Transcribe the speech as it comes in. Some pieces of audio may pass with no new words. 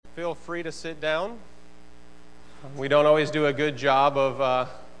Feel free to sit down. We don't always do a good job of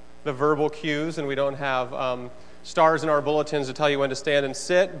the verbal cues, and we don't have stars in our bulletins to tell you when to stand and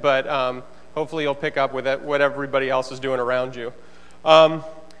sit, but hopefully you'll pick up with it, what everybody else is doing around you.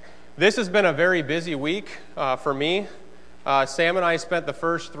 This has been a very busy week for me. Sam and I spent the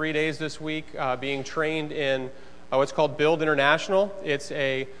first 3 days this week being trained in what's called Build International. It's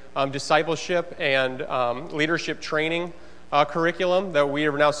a discipleship and leadership training curriculum that we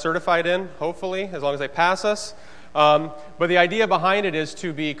are now certified in, hopefully, as long as they pass us. But the idea behind it is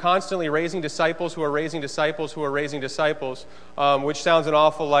to be constantly raising disciples who are raising disciples who are raising disciples, which sounds an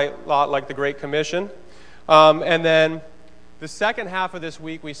awful lot like the Great Commission. And then the second half of this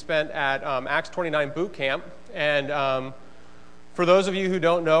week we spent at Acts 29 boot camp. And for those of you who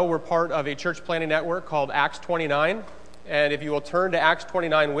don't know, we're part of a church planting network called Acts 29. And if you will turn to Acts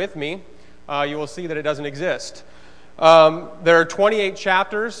 29 with me, you will see that it doesn't exist. There are 28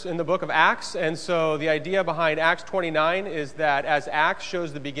 chapters in the book of Acts, and so the idea behind Acts 29 is that as Acts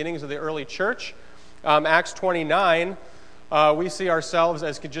shows the beginnings of the early church, Acts 29, we see ourselves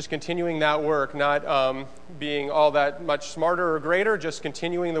as just continuing that work, not being all that much smarter or greater, just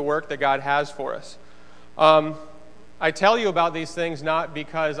continuing the work that God has for us. I tell you about these things not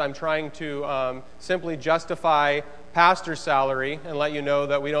because I'm trying to simply justify pastor's salary and let you know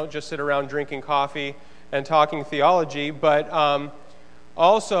that we don't just sit around drinking coffee and talking theology, but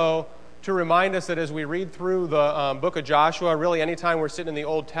also to remind us that as we read through the book of Joshua, really anytime we're sitting in the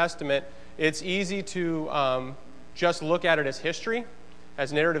Old Testament, it's easy to just look at it as history,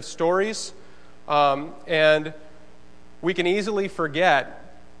 as narrative stories, and we can easily forget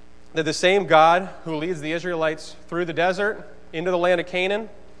that the same God who leads the Israelites through the desert into the land of Canaan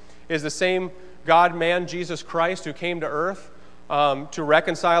is the same God-man, Jesus Christ, who came to earth to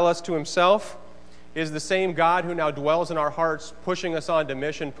reconcile us to himself, is the same God who now dwells in our hearts, pushing us on to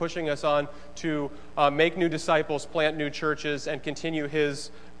mission, pushing us on to make new disciples, plant new churches, and continue his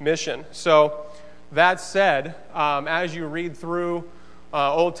mission. So that said, as you read through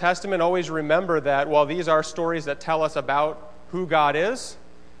Old Testament, always remember that while these are stories that tell us about who God is,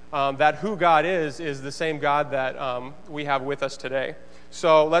 that who God is the same God that we have with us today.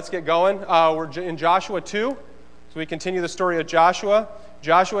 So let's get going. We're in Joshua 2, so we continue the story of Joshua.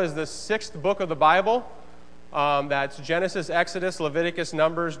 Joshua is the sixth book of the Bible. That's Genesis, Exodus, Leviticus,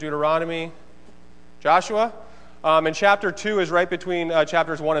 Numbers, Deuteronomy, Joshua. And chapter 2 is right between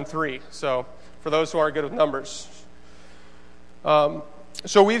chapters 1 and 3, so for those who aren't good with numbers.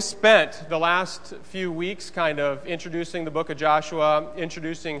 So we've spent the last few weeks kind of introducing the book of Joshua,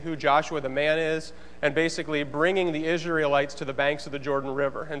 introducing who Joshua the man is, and basically bringing the Israelites to the banks of the Jordan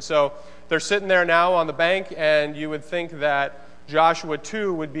River. And so they're sitting there now on the bank, and you would think that Joshua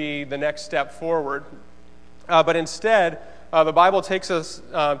 2 would be the next step forward. But instead, the Bible takes us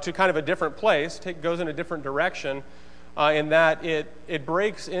to kind of a different place, goes in a different direction, in that it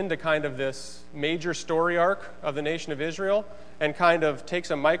breaks into kind of this major story arc of the nation of Israel and kind of takes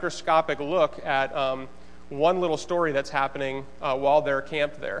a microscopic look at one little story that's happening while they're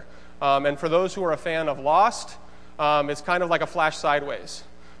camped there. And for those who are a fan of Lost, it's kind of like a flash sideways.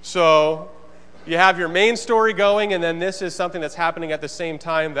 So you have your main story going, and then this is something that's happening at the same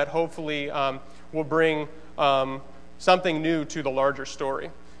time that hopefully will bring something new to the larger story.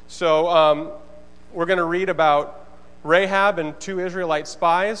 So we're going to read about Rahab and two Israelite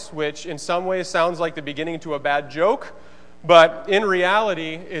spies, which in some ways sounds like the beginning to a bad joke, but in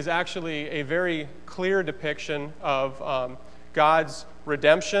reality is actually a very clear depiction of God's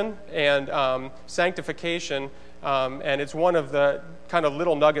redemption and sanctification, and it's one of the kind of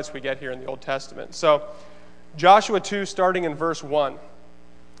little nuggets we get here in the Old Testament. So Joshua 2, starting in verse 1,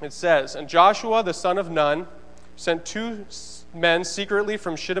 it says, "And Joshua the son of Nun sent 2 men secretly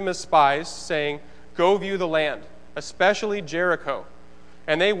from Shittim as spies, saying, 'Go view the land, especially Jericho.'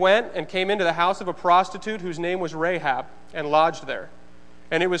 And they went and came into the house of a prostitute whose name was Rahab, and lodged there.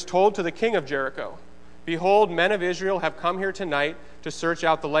 And it was told to the king of Jericho, 'Behold, men of Israel have come here tonight to search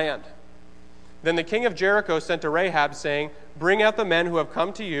out the land.' Then the king of Jericho sent to Rahab, saying, 'Bring out the men who have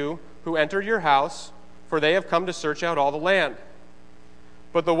come to you, who entered your house, for they have come to search out all the land.'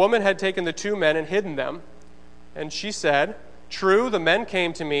 But the woman had taken the 2 men and hidden them. And she said, 'True, the men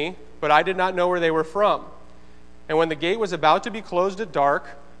came to me, but I did not know where they were from. And when the gate was about to be closed at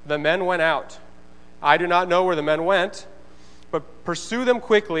dark, the men went out. I do not know where the men went, but pursue them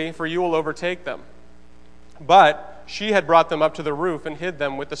quickly, for you will overtake them.' But she had brought them up to the roof and hid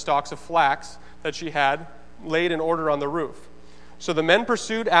them with the stalks of flax that she had laid in order on the roof. So the men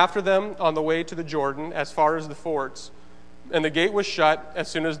pursued after them on the way to the Jordan as far as the fords, and the gate was shut as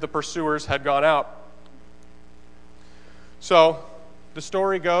soon as the pursuers had gone out." So the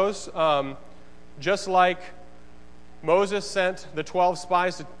story goes, just like Moses sent the 12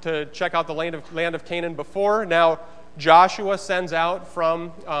 spies to check out the land of Canaan before, now Joshua sends out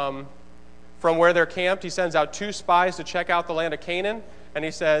from where they're camped, he sends out 2 spies to check out the land of Canaan, and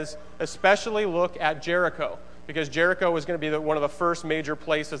he says, especially look at Jericho, because Jericho was going to be one of the first major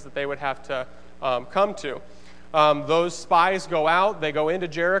places that they would have to come to. Those spies go out, they go into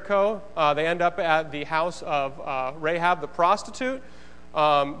Jericho, they end up at the house of Rahab the prostitute.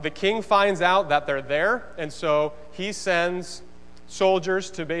 The king finds out that they're there, and so he sends soldiers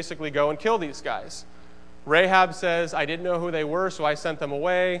to basically go and kill these guys. Rahab says, I didn't know who they were, so I sent them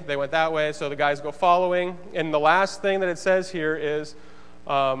away. They went that way, so the guys go following. And the last thing that it says here is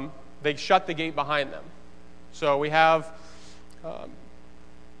they shut the gate behind them. So we have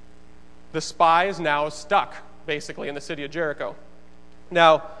the spies now stuck, basically, in the city of Jericho.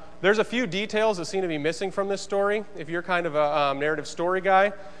 Now, there's a few details that seem to be missing from this story. If you're kind of a narrative story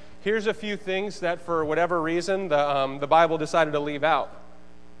guy, here's a few things that, for whatever reason, the Bible decided to leave out.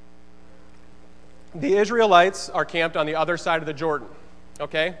 The Israelites are camped on the other side of the Jordan,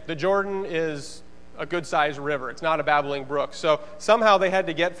 okay? The Jordan is a good-sized river. It's not a babbling brook. So somehow they had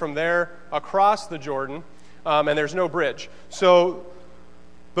to get from there across the Jordan, and there's no bridge. So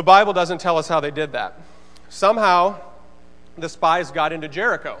the Bible doesn't tell us how they did that. Somehow the spies got into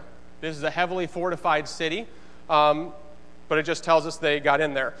Jericho. This is a heavily fortified city, but it just tells us they got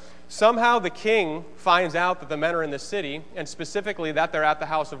in there. Somehow the king finds out that the men are in the city, and specifically that they're at the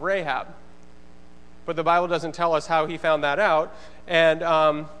house of Rahab. But the Bible doesn't tell us how he found that out. And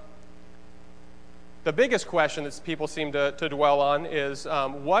the biggest question that people seem to dwell on is,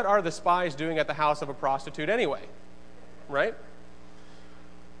 what are the spies doing at the house of a prostitute anyway? Right?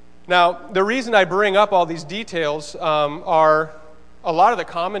 Now, the reason I bring up all these details are a lot of the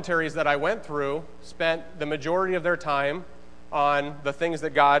commentaries that I went through spent the majority of their time on the things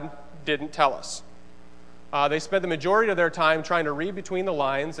that God didn't tell us. They spent the majority of their time trying to read between the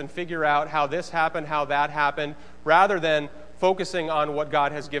lines and figure out how this happened, how that happened, rather than focusing on what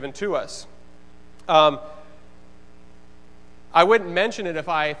God has given to us. I wouldn't mention it if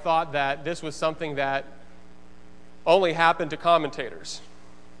I thought that this was something that only happened to commentators,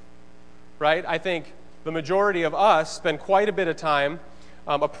 right? I think the majority of us spend quite a bit of time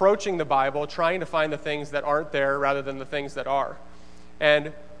approaching the Bible, trying to find the things that aren't there rather than the things that are.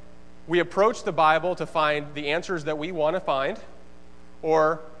 And we approach the Bible to find the answers that we want to find,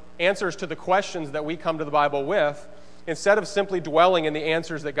 or answers to the questions that we come to the Bible with, instead of simply dwelling in the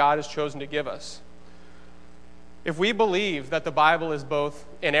answers that God has chosen to give us. If we believe that the Bible is both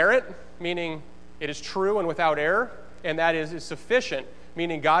inerrant, meaning it is true and without error, and that is sufficient,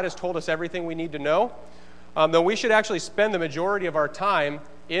 meaning God has told us everything we need to know, then we should actually spend the majority of our time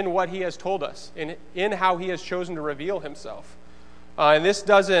in what he has told us, in how he has chosen to reveal himself. And this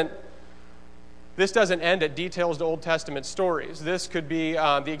doesn't end at detailed Old Testament stories. This could be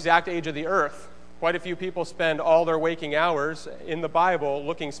the exact age of the earth. Quite a few people spend all their waking hours in the Bible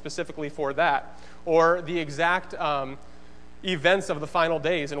looking specifically for that, or the exact events of the final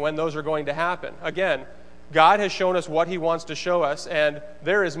days and when those are going to happen. Again, God has shown us what he wants to show us, and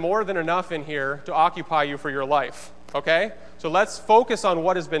there is more than enough in here to occupy you for your life, okay? So let's focus on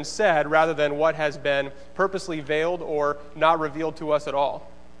what has been said rather than what has been purposely veiled or not revealed to us at all.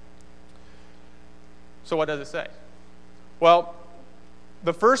 So what does it say? Well,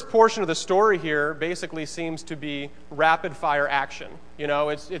 the first portion of the story here basically seems to be rapid-fire action. You know,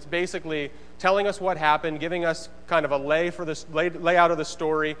 it's basically telling us what happened, giving us kind of a layout of the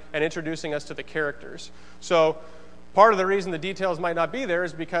story, and introducing us to the characters. So part of the reason the details might not be there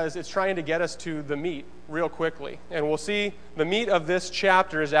is because it's trying to get us to the meat real quickly. And we'll see the meat of this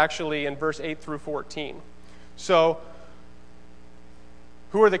chapter is actually in verse 8 through 14. So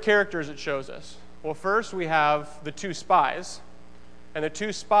who are the characters it shows us? Well, first we have the 2 spies. And the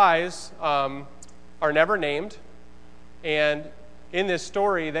 2 spies are never named. And in this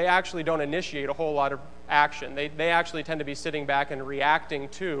story, they actually don't initiate a whole lot of action. They actually tend to be sitting back and reacting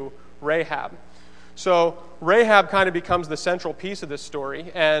to Rahab. So Rahab kind of becomes the central piece of this story.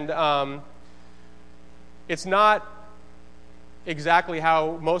 And it's not exactly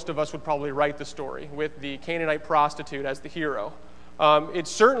how most of us would probably write the story, with the Canaanite prostitute as the hero. It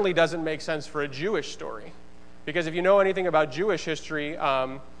certainly doesn't make sense for a Jewish story. Because if you know anything about Jewish history,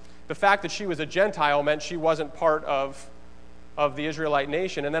 the fact that she was a Gentile meant she wasn't part of the Israelite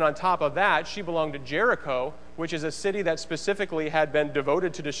nation. And then on top of that, she belonged to Jericho, which is a city that specifically had been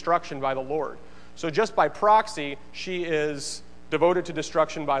devoted to destruction by the Lord. So just by proxy, she is devoted to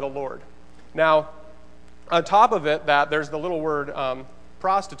destruction by the Lord. Now, on top of it, there's the little word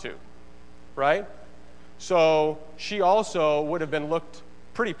prostitute, right? So she also would have been looked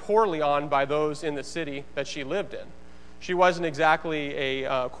pretty poorly on by those in the city that she lived in. She wasn't exactly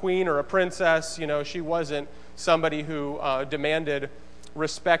a queen or a princess. She wasn't somebody who demanded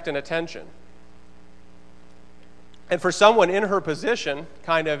respect and attention. And for someone in her position,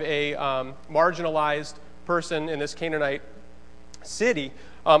 kind of a marginalized person in this Canaanite city,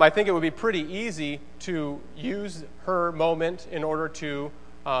 I think it would be pretty easy to use her moment in order to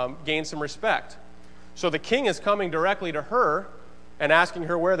gain some respect. So the king is coming directly to her and asking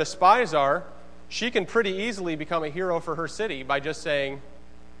her where the spies are. She can pretty easily become a hero for her city by just saying,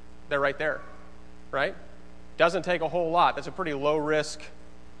 they're right there, right? Doesn't take a whole lot. That's a pretty low risk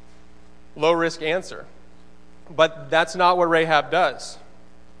answer. But that's not what Rahab does.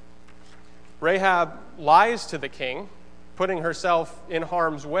 Rahab lies to the king, putting herself in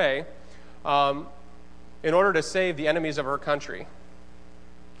harm's way in order to save the enemies of her country.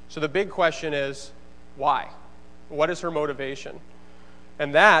 So the big question is, why? What is her motivation?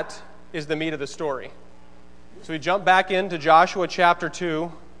 And that is the meat of the story. So we jump back into Joshua chapter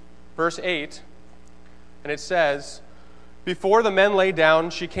 2, verse 8, and it says, "Before the men lay down,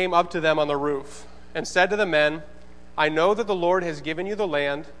 she came up to them on the roof and said to the men, 'I know that the Lord has given you the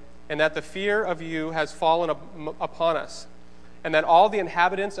land, and that the fear of you has fallen upon us, and that all the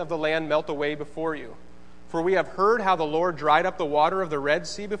inhabitants of the land melt away before you. For we have heard how the Lord dried up the water of the Red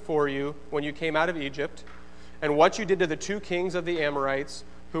Sea before you when you came out of Egypt, and what you did to the 2 kings of the Amorites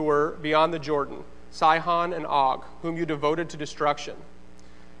who were beyond the Jordan, Sihon and Og, whom you devoted to destruction.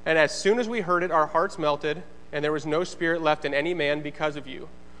 And as soon as we heard it, our hearts melted, and there was no spirit left in any man because of you.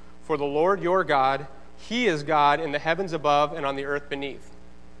 For the Lord your God, He is God in the heavens above and on the earth beneath.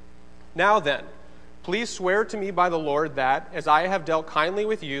 Now then, please swear to me by the Lord that, as I have dealt kindly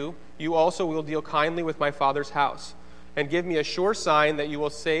with you, you also will deal kindly with my father's house, and give me a sure sign that you will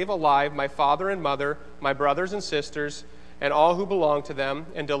save alive my father and mother, my brothers and sisters, and all who belong to them,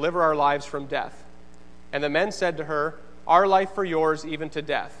 and deliver our lives from death.' And the men said to her, 'Our life for yours, even to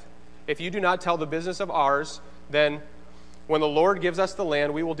death. If you do not tell the business of ours, then when the Lord gives us the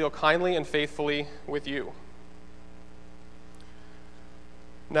land, we will deal kindly and faithfully with you.'"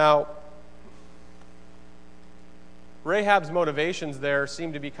 Now, Rahab's motivations there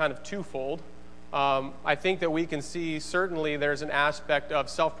seem to be kind of twofold. I think that we can see certainly there's an aspect of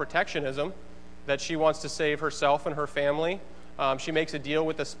self-protectionism, that she wants to save herself and her family. She makes a deal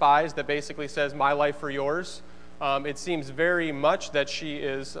with the spies that basically says, "My life for yours." It seems very much that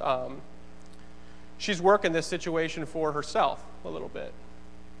she's working this situation for herself a little bit.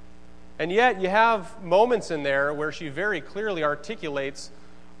 And yet you have moments in there where she very clearly articulates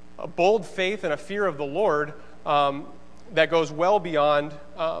a bold faith and a fear of the Lord that goes well beyond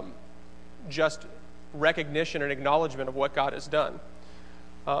just recognition and acknowledgement of what God has done.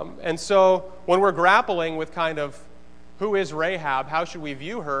 And so when we're grappling with kind of who is Rahab, how should we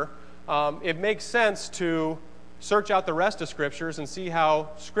view her, it makes sense to search out the rest of Scriptures and see how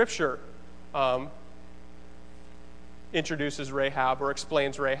Scripture introduces Rahab or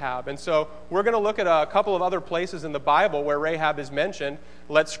explains Rahab. And so we're going to look at a couple of other places in the Bible where Rahab is mentioned,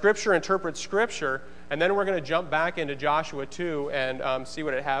 let Scripture interpret Scripture, and then we're going to jump back into Joshua 2 and see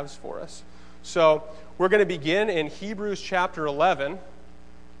what it has for us. So we're going to begin in Hebrews chapter 11.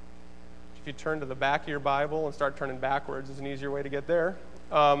 If you turn to the back of your Bible and start turning backwards, is an easier way to get there.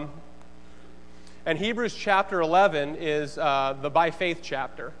 And Hebrews chapter 11 is the by faith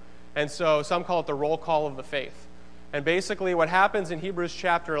chapter. And so some call it the roll call of the faith. And basically what happens in Hebrews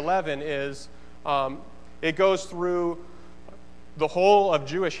chapter 11 is it goes through the whole of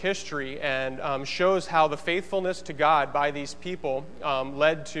Jewish history and shows how the faithfulness to God by these people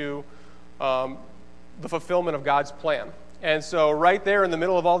led to the fulfillment of God's plan. And so right there in the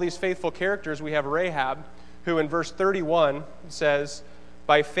middle of all these faithful characters, we have Rahab, who in verse 31 says,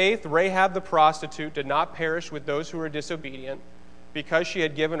 "By faith Rahab the prostitute did not perish with those who were disobedient, because she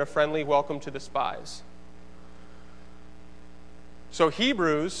had given a friendly welcome to the spies." So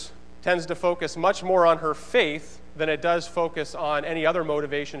Hebrews tends to focus much more on her faith than it does focus on any other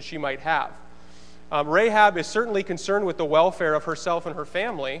motivation she might have. Rahab is certainly concerned with the welfare of herself and her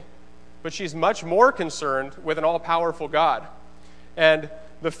family, but she's much more concerned with an all-powerful God. And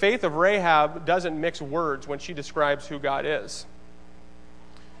the faith of Rahab doesn't mix words when she describes who God is.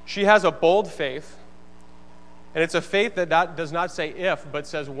 She has a bold faith, and it's a faith that does not say if, but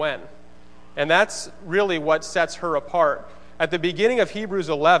says when. And that's really what sets her apart. At the beginning of Hebrews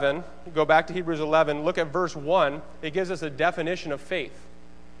 11, go back to Hebrews 11, look at verse 1. It gives us a definition of faith.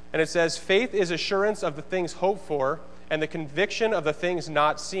 And it says, "Faith is assurance of the things hoped for and the conviction of the things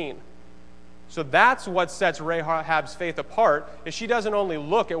not seen." So that's what sets Rahab's faith apart, is she doesn't only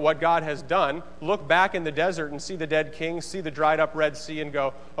look at what God has done, look back in the desert and see the dead king, see the dried up Red Sea and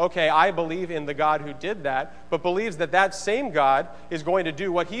go, okay, I believe in the God who did that, but believes that that same God is going to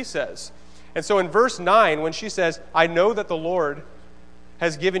do what he says. And so in verse 9, when she says, I know that the Lord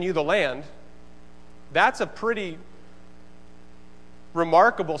has given you the land, that's a pretty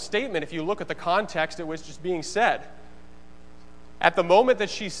remarkable statement if you look at the context at which it's being said. At the moment that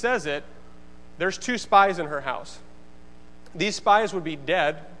she says it, there's 2 spies in her house. These spies would be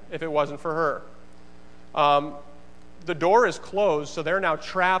dead if it wasn't for her. The door is closed, so they're now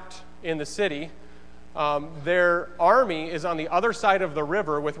trapped in the city. Their army is on the other side of the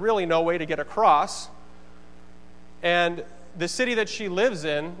river with really no way to get across. And the city that she lives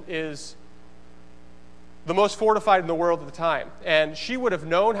in is the most fortified in the world at the time. And she would have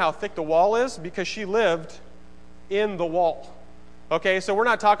known how thick the wall is because she lived in the wall. Okay, so we're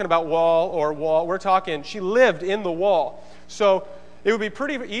not talking about wall. We're talking, she lived in the wall. So it would be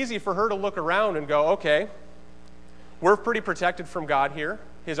pretty easy for her to look around and go, okay, we're pretty protected from God here.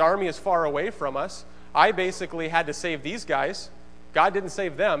 His army is far away from us. I basically had to save these guys. God didn't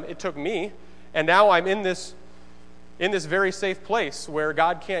save them. It took me. And now I'm in this very safe place where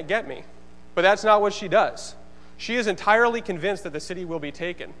God can't get me. But that's not what she does. She is entirely convinced that the city will be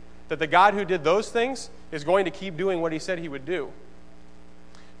taken, that the God who did those things is going to keep doing what he said he would do.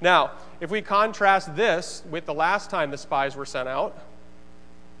 Now, if we contrast this with the last time the spies were sent out,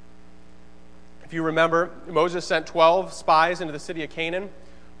 if you remember, Moses sent 12 spies into the city of Canaan.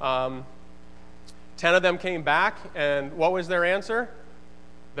 10 of them came back, and what was their answer?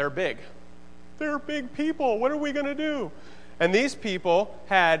 They're big. They're big people. What are we going to do? And these people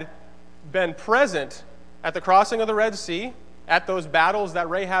had been present at the crossing of the Red Sea, at those battles that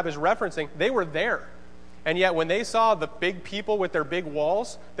Rahab is referencing. They were there. And yet when they saw the big people with their big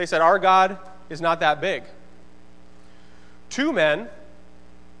walls, they said, our God is not that big. 2 men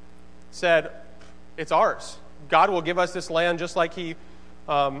said, it's ours. God will give us this land just like he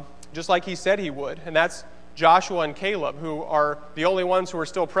said he would. And that's Joshua and Caleb, who are the only ones who are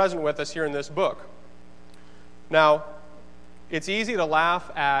still present with us here in this book. Now, it's easy to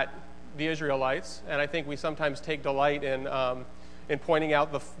laugh at the Israelites, and I think we sometimes take delight in pointing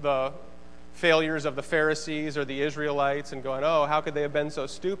out the failures of the Pharisees or the Israelites and going, oh, how could they have been so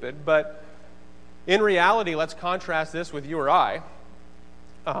stupid? But in reality, let's contrast this with you or I.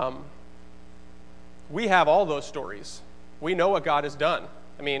 We have all those stories. We know what God has done.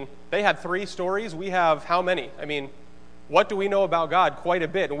 I mean, they had 3 stories. We have how many? I mean, what do we know about God? Quite a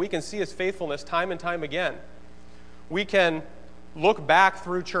bit. And we can see his faithfulness time and time again. We can look back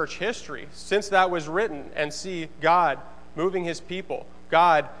through church history since that was written and see God moving his people,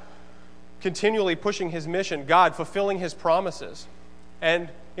 God continually pushing his mission, God fulfilling his promises. And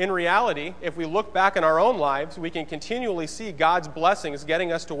in reality, if we look back in our own lives, we can continually see God's blessings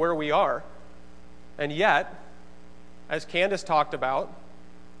getting us to where we are. And yet, as Candace talked about,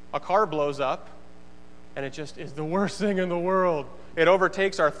 a car blows up, and it just is the worst thing in the world. It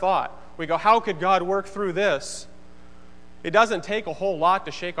overtakes our thought. We go, how could God work through this? It doesn't take a whole lot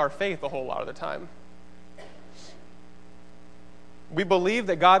to shake our faith a whole lot of the time. We believe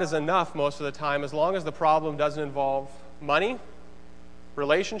that God is enough most of the time as long as the problem doesn't involve money,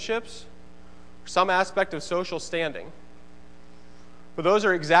 relationships, or some aspect of social standing. But those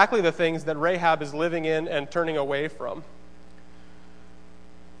are exactly the things that Rahab is living in and turning away from.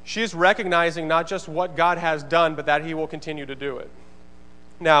 She's recognizing not just what God has done, but that he will continue to do it.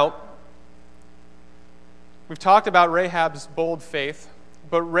 Now, we've talked about Rahab's bold faith,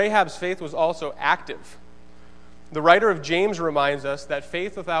 but Rahab's faith was also active. The writer of James reminds us that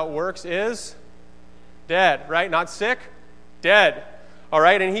faith without works is dead, right? Not sick, dead. All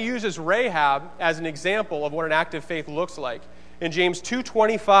right, and he uses Rahab as an example of what an active faith looks like. In James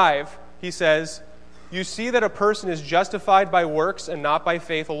 2:25, he says, you see that a person is justified by works and not by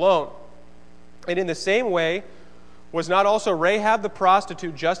faith alone. And in the same way, was not also Rahab the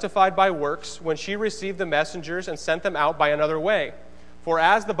prostitute justified by works when she received the messengers and sent them out by another way? For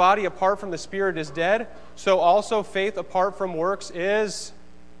as the body apart from the spirit is dead, so also faith apart from works is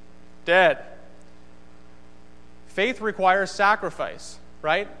dead. Faith requires sacrifice,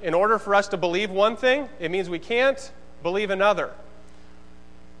 right? In order for us to believe one thing, it means we can't believe another.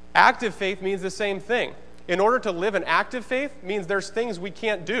 Active faith means the same thing. In order to live an active faith means there's things we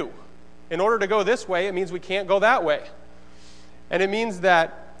can't do. In order to go this way, it means we can't go that way. And it means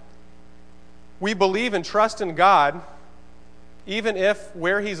that we believe and trust in God even if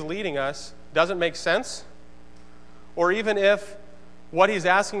where he's leading us doesn't make sense, or even if what he's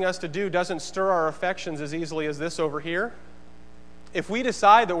asking us to do doesn't stir our affections as easily as this over here. if we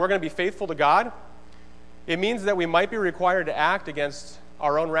decide that we're going to be faithful to God, it means that we might be required to act against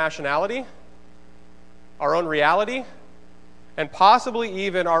our own rationality, our own reality, and possibly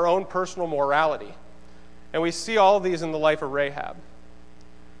even our own personal morality. And we see all of these in the life of Rahab.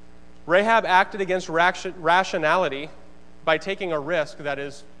 Rahab acted against rationality by taking a risk that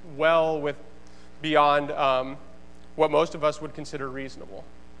is beyond what most of us would consider reasonable.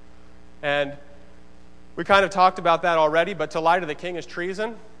 And we kind of talked about that already, but to lie to the king is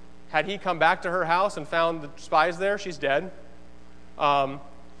treason. Had he come back to her house and found the spies there, she's dead.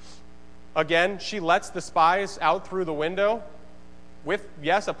 Again, she lets the spies out through the window with,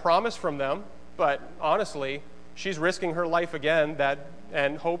 yes, a promise from them, but honestly, she's risking her life again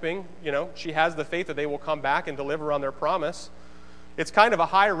and hoping, she has the faith that they will come back and deliver on their promise. It's kind of a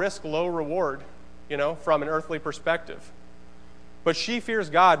high risk, low reward, from an earthly perspective. But she fears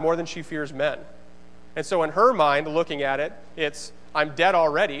God more than she fears men. And so in her mind, looking at it, it's, I'm dead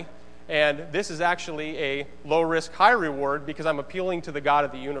already, and this is actually a low risk, high reward because I'm appealing to the God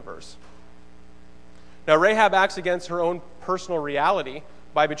of the universe. Now, Rahab acts against her own personal reality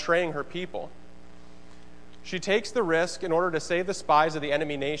by betraying her people. She takes the risk in order to save the spies of the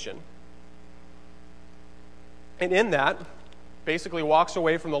enemy nation. And in that, basically walks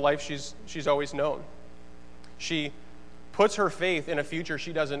away from the life she's always known. She puts her faith in a future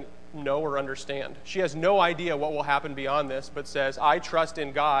she doesn't know or understand. She has no idea what will happen beyond this, but says, I trust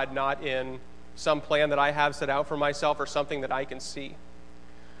in God, not in some plan that I have set out for myself or something that I can see.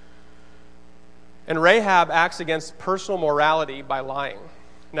 And Rahab acts against personal morality by lying.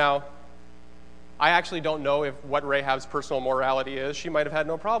 Now, I actually don't know what Rahab's personal morality is. She might have had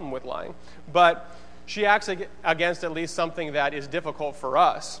no problem with lying. But she acts against at least something that is difficult for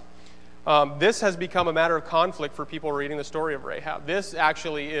us. This has become a matter of conflict for people reading the story of Rahab. This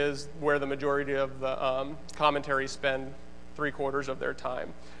actually is where the majority of the commentaries spend 3/4 of their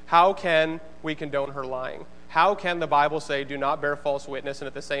time. How can we condone her lying? How can the Bible say, do not bear false witness, and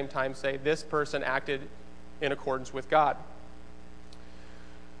at the same time say, this person acted in accordance with God?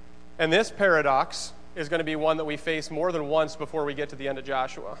 And this paradox is going to be one that we face more than once before we get to the end of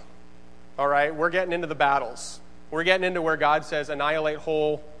Joshua. All right, we're getting into the battles. We're getting into where God says, annihilate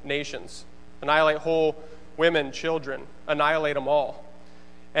whole nations, annihilate whole women, children, annihilate them all.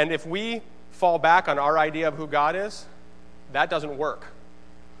 And if we fall back on our idea of who God is, that doesn't work.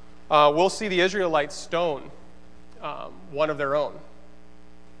 We'll see the Israelites stone one of their own.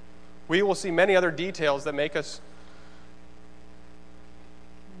 We will see many other details that make us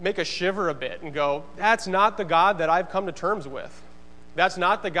shiver a bit and go, that's not the God that I've come to terms with. That's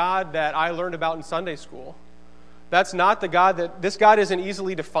not the God that I learned about in Sunday school. That's not the God this God isn't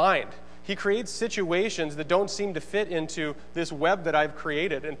easily defined. He creates situations that don't seem to fit into this web that I've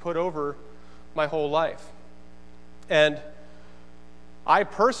created and put over my whole life. And I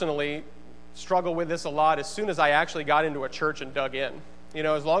personally struggle with this a lot as soon as I actually got into a church and dug in.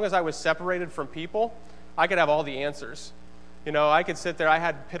 As long as I was separated from people, I could have all the answers. I could sit there. I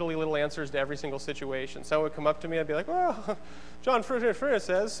had piddly little answers to every single situation. Someone would come up to me. I'd be like, well, John Fritter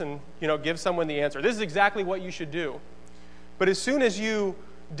says, and, give someone the answer. This is exactly what you should do. But as soon as you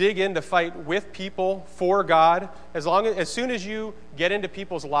dig in to fight with people for God, as soon as you get into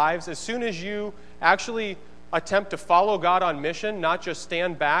people's lives, as soon as you actually attempt to follow God on mission, not just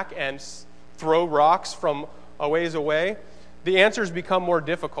stand back and throw rocks from a ways away, the answers become more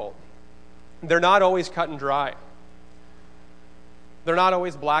difficult. They're not always cut and dry. They're not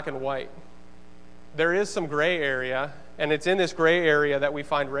always black and white. There is some gray area, and it's in this gray area that we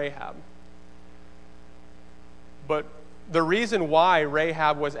find Rahab. But the reason why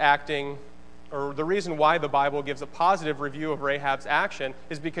Rahab was acting, or the reason why the Bible gives a positive review of Rahab's action,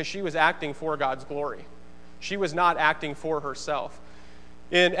 is because she was acting for God's glory. She was not acting for herself.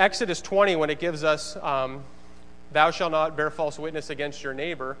 In Exodus 20, when it gives us, thou shalt not bear false witness against your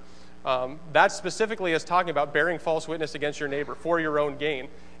neighbor, that specifically is talking about bearing false witness against your neighbor for your own gain.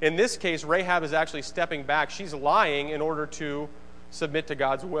 In this case, Rahab is actually stepping back. She's lying in order to submit to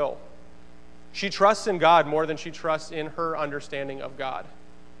God's will. She trusts in God more than she trusts in her understanding of God.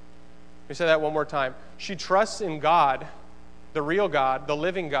 Let me say that one more time. She trusts in God, the real God, the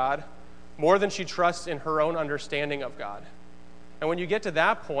living God, more than she trusts in her own understanding of God. And when you get to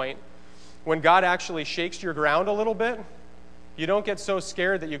that point, when God actually shakes your ground a little bit, you don't get so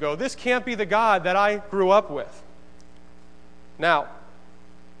scared that you go, this can't be the God that I grew up with. Now,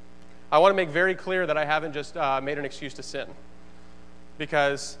 I want to make very clear that I haven't just made an excuse to sin,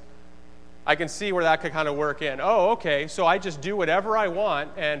 because I can see where that could kind of work in. Oh, okay, so I just do whatever I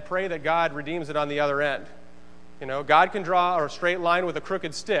want and pray that God redeems it on the other end. God can draw a straight line with a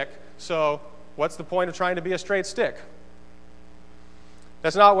crooked stick, so what's the point of trying to be a straight stick?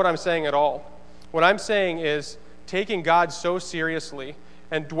 That's not what I'm saying at all. What I'm saying is taking God so seriously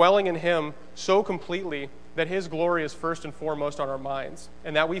and dwelling in him so completely that his glory is first and foremost on our minds,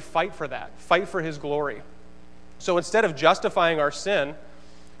 and that we fight for that, fight for his glory. So instead of justifying our sin,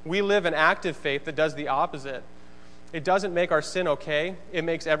 we live an active faith that does the opposite. It doesn't make our sin okay. It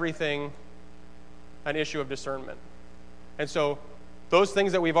makes everything an issue of discernment. And so those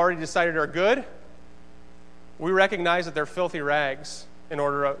things that we've already decided are good, we recognize that they're filthy rags in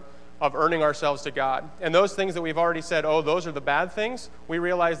order of earning ourselves to God. And those things that we've already said, oh, those are the bad things, we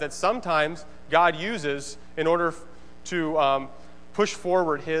realize that sometimes God uses in order to push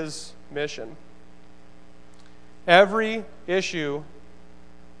forward his mission. Every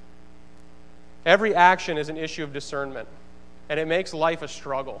action is an issue of discernment, and it makes life a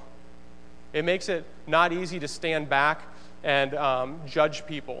struggle. It makes it not easy to stand back and judge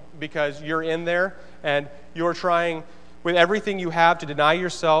people, because you're in there and you're trying with everything you have to deny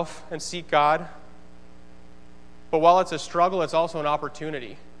yourself and seek God. But while it's a struggle, it's also an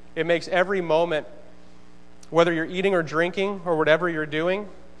opportunity. It makes every moment, whether you're eating or drinking or whatever you're doing,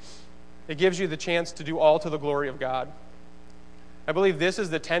 it gives you the chance to do all to the glory of God. I believe this is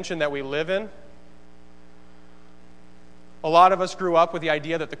the tension that we live in. A lot of us grew up with the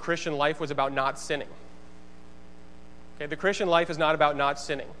idea that the Christian life was about not sinning. Okay, the Christian life is not about not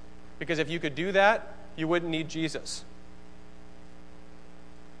sinning, because if you could do that, you wouldn't need Jesus.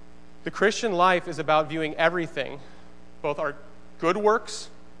 The Christian life is about viewing everything, both our good works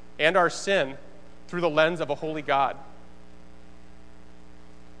and our sin, through the lens of a holy God.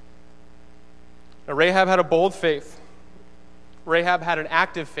 Now, Rahab had a bold faith. Rahab had an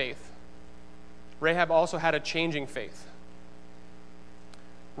active faith. Rahab also had a changing faith.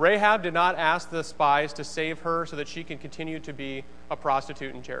 Rahab did not ask the spies to save her so that she can continue to be a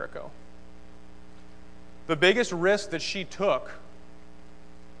prostitute in Jericho. The biggest risk that she took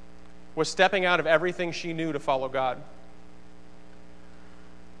was stepping out of everything she knew to follow God.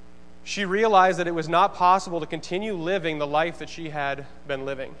 She realized that it was not possible to continue living the life that she had been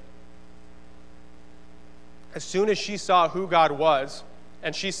living. As soon as she saw who God was,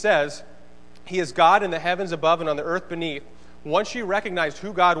 and she says, "He is God in the heavens above and on the earth beneath," once she recognized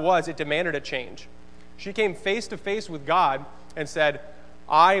who God was, it demanded a change. She came face to face with God and said,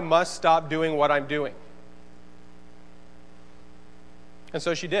 "I must stop doing what I'm doing." And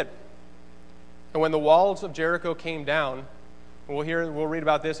so she did. And when the walls of Jericho came down, and we'll read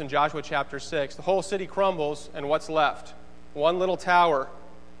about this in Joshua chapter 6, the whole city crumbles, and what's left? One little tower.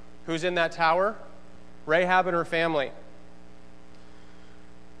 Who's in that tower? Rahab and her family.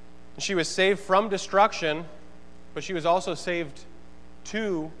 She was saved from destruction, but she was also saved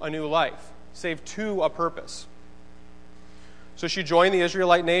to a new life, saved to a purpose. So she joined the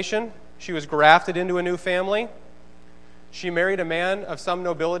Israelite nation. She was grafted into a new family. She married a man of some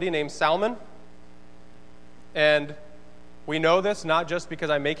nobility named Salmon. And we know this not just because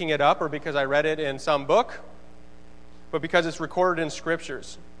I'm making it up or because I read it in some book, but because it's recorded in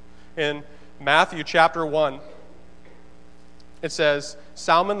scriptures. In Matthew chapter 1, it says,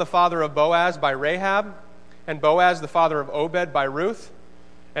 "Salmon the father of Boaz by Rahab, and Boaz the father of Obed by Ruth,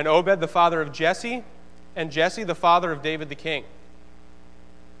 and Obed the father of Jesse, and Jesse the father of David the king."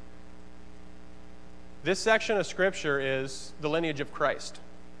 This section of scripture is the lineage of Christ.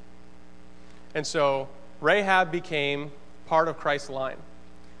 And so Rahab became part of Christ's line.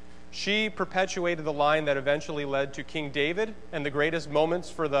 She perpetuated the line that eventually led to King David and the greatest moments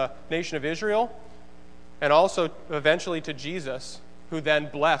for the nation of Israel, and also eventually to Jesus, who then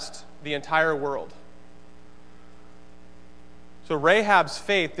blessed the entire world. So Rahab's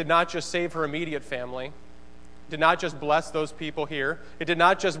faith did not just save her immediate family, did not just bless those people here, it did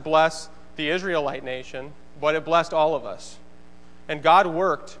not just bless the Israelite nation, but it blessed all of us. And God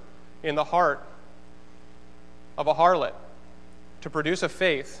worked in the heart of a harlot to produce a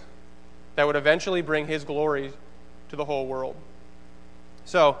faith that would eventually bring his glory to the whole world.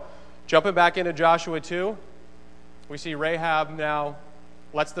 So, jumping back into Joshua 2, we see Rahab now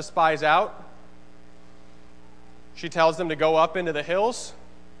lets the spies out. She tells them to go up into the hills.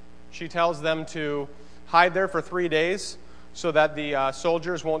 She tells them to hide there for 3 days so that the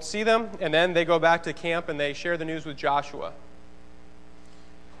soldiers won't see them. And then they go back to camp and they share the news with Joshua.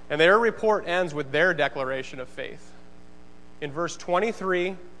 And their report ends with their declaration of faith. In verse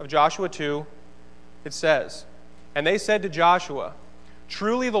 23 of Joshua 2, it says, "And they said to Joshua,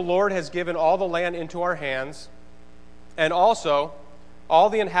 'Truly the Lord has given all the land into our hands, and also all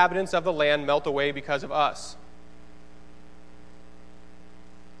the inhabitants of the land melt away because of us.'"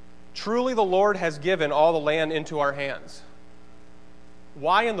 Truly the Lord has given all the land into our hands.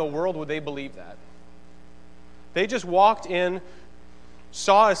 Why in the world would they believe that? They just walked in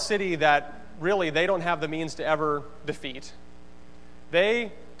saw a city that really they don't have the means to ever defeat.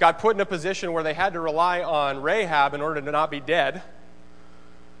 They got put in a position where they had to rely on Rahab in order to not be dead.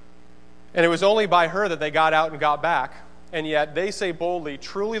 And it was only by her that they got out and got back. And yet they say boldly,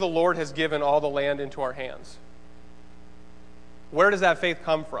 truly the Lord has given all the land into our hands. Where does that faith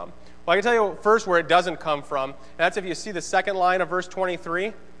come from? Well, I can tell you first where it doesn't come from. And that's if you see the second line of verse 23.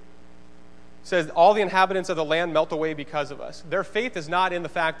 It says, all the inhabitants of the land melt away because of us. Their faith is not in the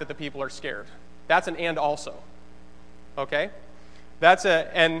fact that the people are scared. That's an and also. Okay?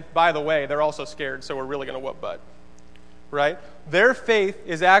 And by the way, they're also scared, so we're really going to whoop butt. Right? Their faith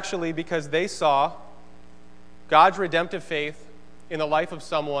is actually because they saw God's redemptive faith in the life of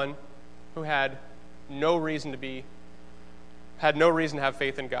someone who had no reason to have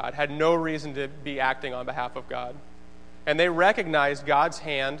faith in God, had no reason to be acting on behalf of God. And they recognized God's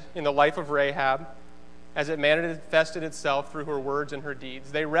hand in the life of Rahab as it manifested itself through her words and her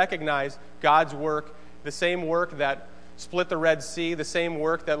deeds. They recognized God's work, the same work that split the Red Sea, the same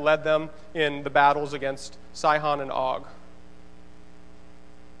work that led them in the battles against Sihon and Og.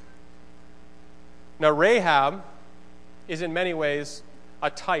 Now, Rahab is in many ways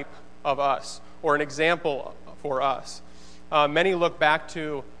a type of us, or an example for us. Many look back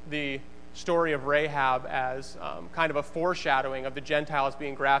to the story of Rahab as kind of a foreshadowing of the Gentiles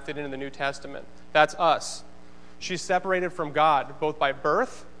being grafted into the New Testament. That's us. She's separated from God, both by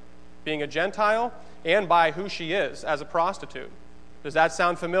birth, being a Gentile, and by who she is as a prostitute. Does that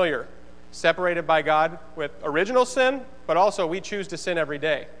sound familiar? Separated by God with original sin, but also we choose to sin every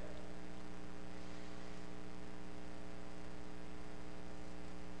day.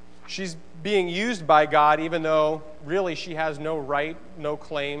 She's being used by God even though really she has no right, no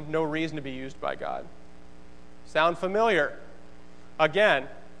claim, no reason to be used by God. Sound familiar? Again,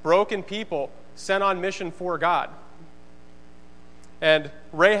 broken people sent on mission for God. And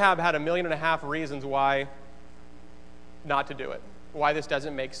Rahab had 1.5 million reasons why not to do it, why this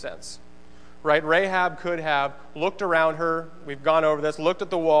doesn't make sense. Right? Rahab could have looked around her, we've gone over this, looked at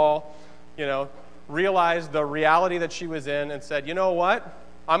the wall, realized the reality that she was in and said, you know what?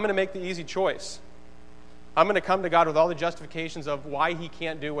 I'm going to make the easy choice. I'm going to come to God with all the justifications of why he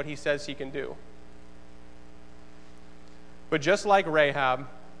can't do what he says he can do. But just like Rahab,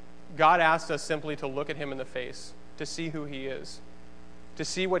 God asks us simply to look at him in the face, to see who he is, to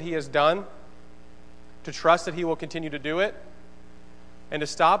see what he has done, to trust that he will continue to do it, and to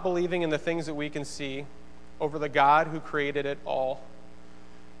stop believing in the things that we can see over the God who created it all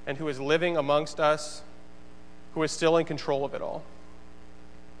and who is living amongst us, who is still in control of it all,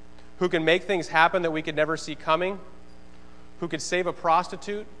 who can make things happen that we could never see coming, who could save a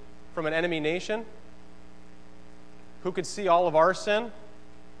prostitute from an enemy nation, who could see all of our sin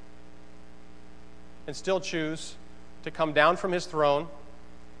and still choose to come down from his throne,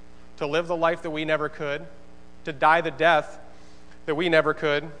 to live the life that we never could, to die the death that we never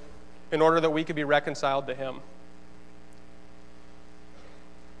could, in order that we could be reconciled to him.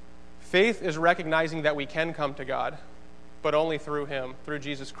 Faith is recognizing that we can come to God, but only through him, through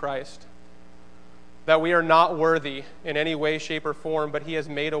Jesus Christ. That we are not worthy in any way, shape, or form, but he has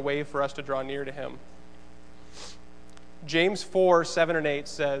made a way for us to draw near to him. James 4:7-8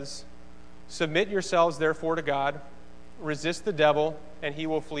 says, submit yourselves therefore to God, resist the devil, and he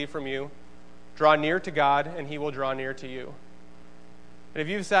will flee from you. Draw near to God, and he will draw near to you. And if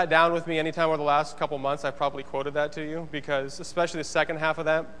you've sat down with me anytime over the last couple months, I've probably quoted that to you, because especially the second half of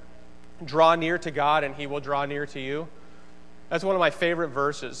that, draw near to God, and he will draw near to you. That's one of my favorite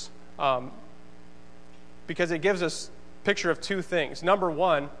verses, because it gives us a picture of two things. Number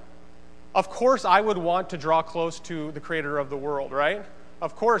one, of course I would want to draw close to the creator of the world, right?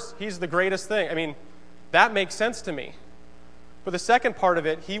 Of course, he's the greatest thing. I mean, that makes sense to me. But the second part of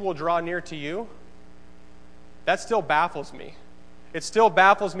it, he will draw near to you, that still baffles me. It still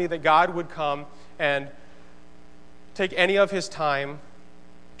baffles me that God would come and take any of his time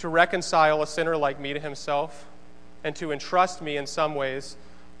to reconcile a sinner like me to himself and to entrust me in some ways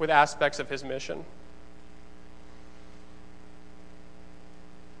with aspects of his mission.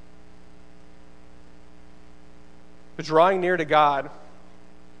 The drawing near to God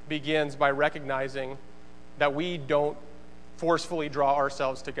begins by recognizing that we don't forcefully draw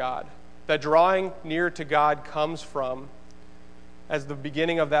ourselves to God. That drawing near to God comes from, as the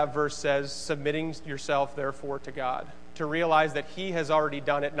beginning of that verse says, submitting yourself therefore to God. To realize that he has already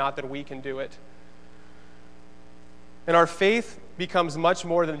done it, not that we can do it. And our faith becomes much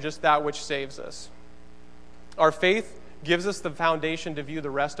more than just that which saves us. Our faith gives us the foundation to view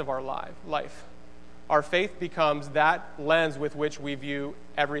the rest of our life. Our faith becomes that lens with which we view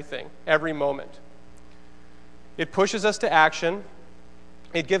everything, every moment. It pushes us to action,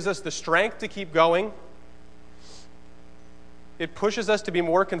 It gives us the strength to keep going. It pushes us to be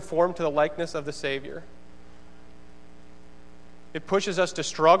more conformed to the likeness of the Savior. It pushes us to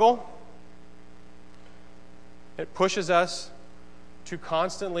struggle. It pushes us to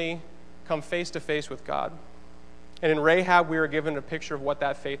constantly come face to face with God. And in Rahab, we are given a picture of what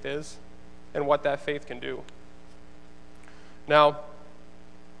that faith is and what that faith can do. Now,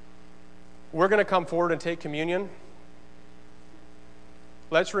 we're going to come forward and take communion.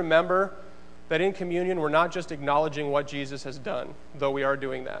 Let's remember that in communion, we're not just acknowledging what Jesus has done, though we are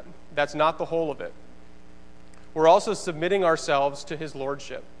doing that. That's not the whole of it. We're also submitting ourselves to his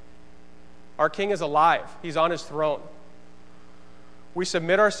lordship. Our King is alive. He's on his throne. We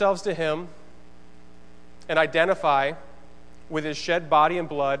submit ourselves to him and identify with his shed body and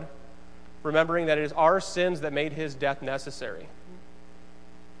blood, remembering that it is our sins that made his death necessary.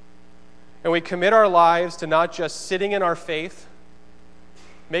 And we commit our lives to not just sitting in our faith,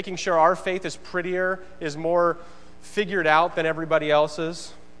 making sure our faith is prettier, is more figured out than everybody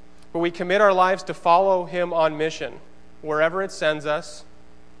else's, but we commit our lives to follow him on mission, wherever it sends us,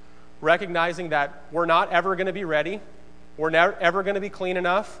 recognizing that we're not ever going to be ready, we're never ever going to be clean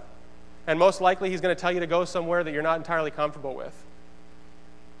enough, and most likely he's going to tell you to go somewhere that you're not entirely comfortable with.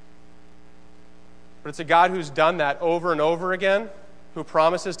 But it's a God who's done that over and over again, who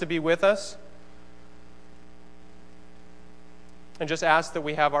promises to be with us, and just ask that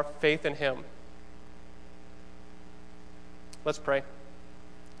we have our faith in him. Let's pray.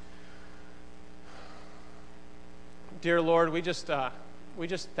 Dear Lord, we just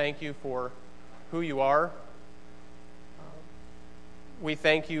thank you for who you are. We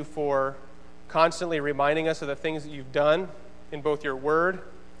thank you for constantly reminding us of the things that you've done in both your word,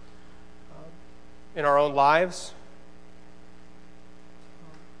 in our own lives.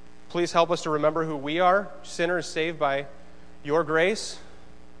 Please help us to remember who we are, sinners saved by your grace.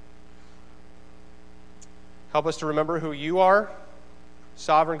 Help us to remember who you are,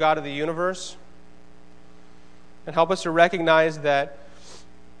 sovereign God of the universe. And help us to recognize that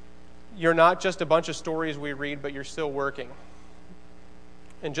you're not just a bunch of stories we read, but you're still working.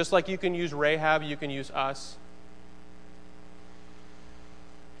 And just like you can use Rahab, you can use us.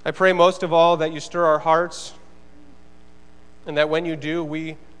 I pray most of all that you stir our hearts, and that when you do,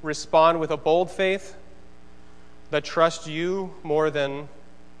 we respond with a bold faith that trusts you more than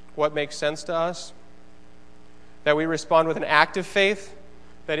what makes sense to us. That we respond with an active faith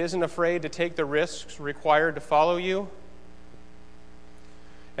that isn't afraid to take the risks required to follow you.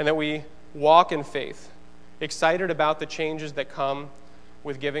 And that we walk in faith, excited about the changes that come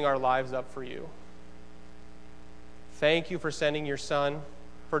with giving our lives up for you. Thank you for sending your Son,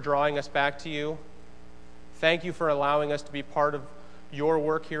 for drawing us back to you. Thank you for allowing us to be part of your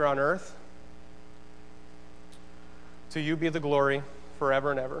work here on earth. To you be the glory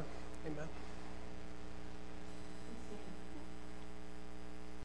forever and ever. Amen.